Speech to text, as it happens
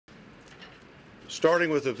Starting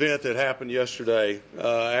with the event that happened yesterday,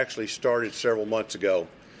 actually started several months ago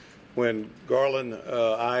when Garland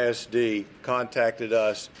ISD contacted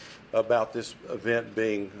us about this event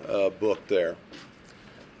being booked there.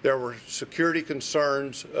 There were security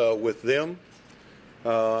concerns with them,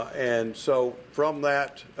 and so from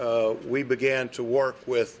that we began to work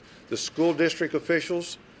with the school district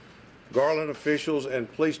officials, Garland officials,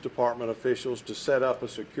 and police department officials to set up a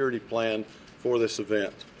security plan for this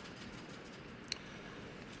event.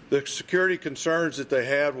 The security concerns that they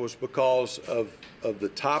had was because of the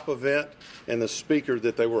top event and the speaker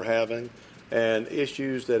that they were having and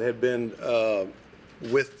issues that had been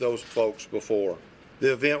with those folks before.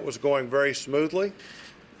 The event was going very smoothly,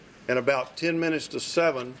 and about 10 minutes to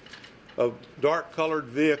 7, a dark-colored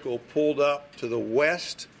vehicle pulled up to the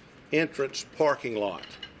west entrance parking lot.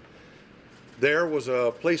 There was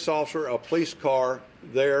a police officer, a police car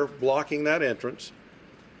there blocking that entrance,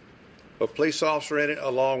 a police officer in it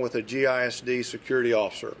along with a GISD security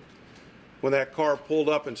officer. When that car pulled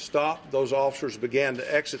up and stopped, those officers began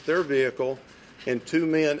to exit their vehicle, and 2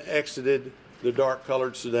 men exited the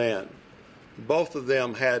dark-colored sedan. Both of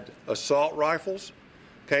them had assault rifles,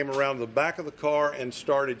 came around the back of the car and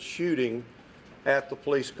started shooting at the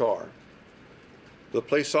police car. The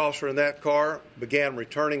police officer in that car began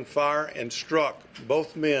returning fire and struck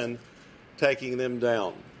both men, taking them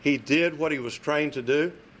down. He did what he was trained to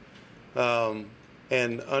do,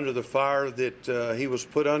 and under the fire that he was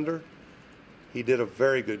put under, he did a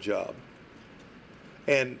very good job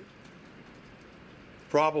and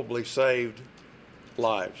probably saved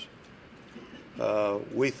lives.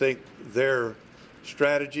 We think their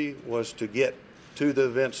strategy was to get to the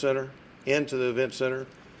event center, into the event center,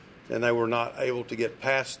 and they were not able to get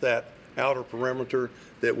past that outer perimeter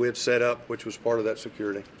that we had set up, which was part of that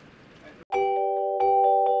security.